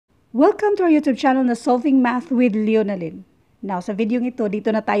Welcome to our YouTube channel na Solving Math with Leonalyn. Now, sa video ito,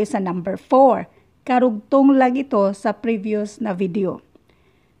 dito na tayo sa number 4. Karugtong lang ito sa previous na video.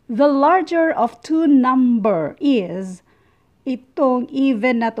 The larger of two number is, itong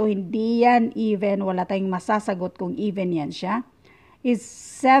even na to, hindi yan even, wala tayong masasagot kung even yan siya, is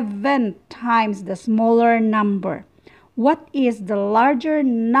 7 times the smaller number. What is the larger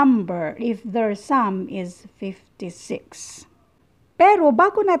number if their sum is 56? Pero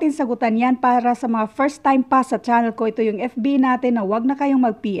bago natin sagutan yan, para sa mga first time pa sa channel ko, ito yung FB natin na huwag na kayong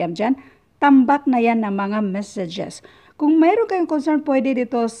mag-PM dyan. Tambak na yan ng mga messages. Kung mayroon kayong concern, pwede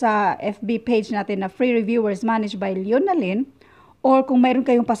dito sa FB page natin na Free Reviewers managed by Leonalyn. Or kung mayroon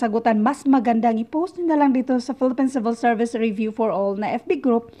kayong pasagutan, mas magandang i-post nyo na lang dito sa Philippine Civil Service Review for All na FB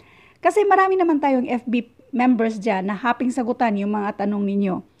group. Kasi marami naman tayong FB members dyan na haping sagutan yung mga tanong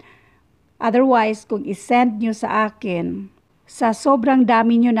ninyo. Otherwise, kung isend nyo sa akin, sa sobrang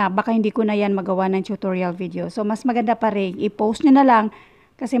dami nyo na, baka hindi ko na yan magawa ng tutorial video. So, mas maganda pa rin, i-post nyo na lang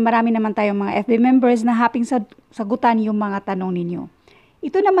kasi marami naman tayong mga FB members na haping sagutan yung mga tanong ninyo.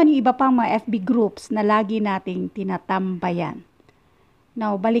 Ito naman yung iba pang mga FB groups na lagi nating tinatambayan.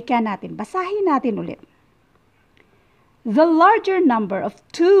 Now, balikan natin. Basahin natin ulit. The larger number of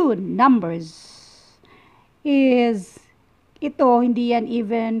two numbers is, ito, hindi yan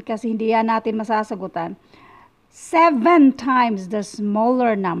even kasi hindi yan natin masasagutan. 7 times the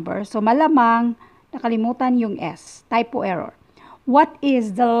smaller number. So, malamang nakalimutan yung S. Typo error. What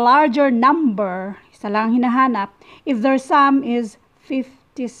is the larger number? Isa lang hinahanap. If their sum is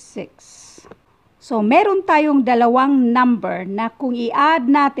 56. So, meron tayong dalawang number na kung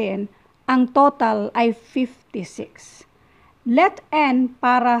i-add natin, ang total ay 56. Let N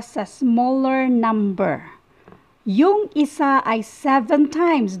para sa smaller number. Yung isa ay 7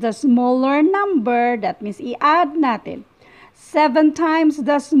 times the smaller number. That means i-add natin. 7 times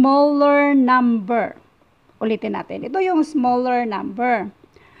the smaller number. Ulitin natin. Ito yung smaller number.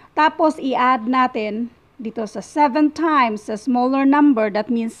 Tapos i-add natin dito sa 7 times the smaller number.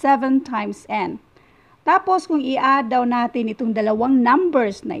 That means 7 times n. Tapos kung i-add daw natin itong dalawang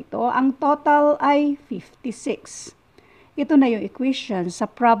numbers na ito, ang total ay 56. Ito na yung equation sa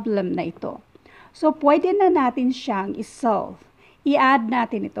problem na ito. So, pwede na natin siyang isolve. I-add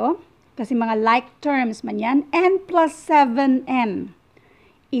natin ito, kasi mga like terms man yan, n plus 7n.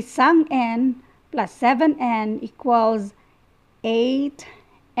 Isang n plus 7n equals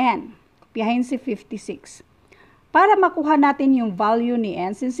 8n. Kopyahin si 56. Para makuha natin yung value ni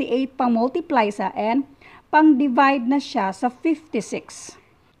n, since si 8 pang multiply sa n, pang divide na siya sa 56.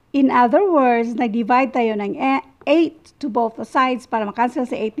 In other words, nag-divide tayo ng 8 to both sides para makancel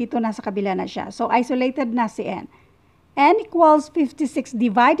si 8 dito, nasa kabila na siya. So, isolated na si n. n equals 56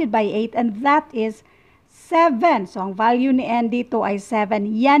 divided by 8 and that is 7. So, ang value ni n dito ay 7.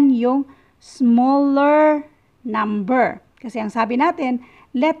 Yan yung smaller number. Kasi ang sabi natin,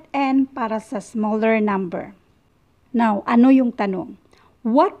 let n para sa smaller number. Now, ano yung tanong?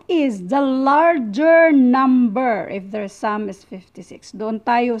 What is the larger number if their sum is 56? Doon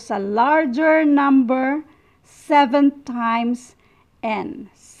tayo sa larger number, 7 times n.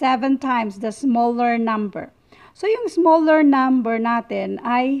 7 times the smaller number. So, yung smaller number natin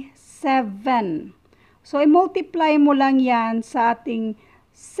ay 7. So, i-multiply mo lang yan sa ating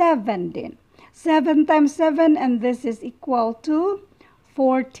 7 din. 7 times 7 and this is equal to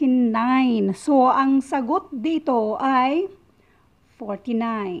 49. So, ang sagot dito ay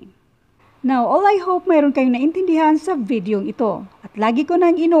 49. Now, all I hope mayroon kayong naintindihan sa video ito. At lagi ko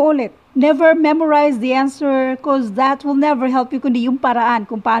nang inuulit, never memorize the answer because that will never help you kundi yung paraan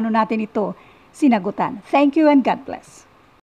kung paano natin ito sinagutan. Thank you and God bless.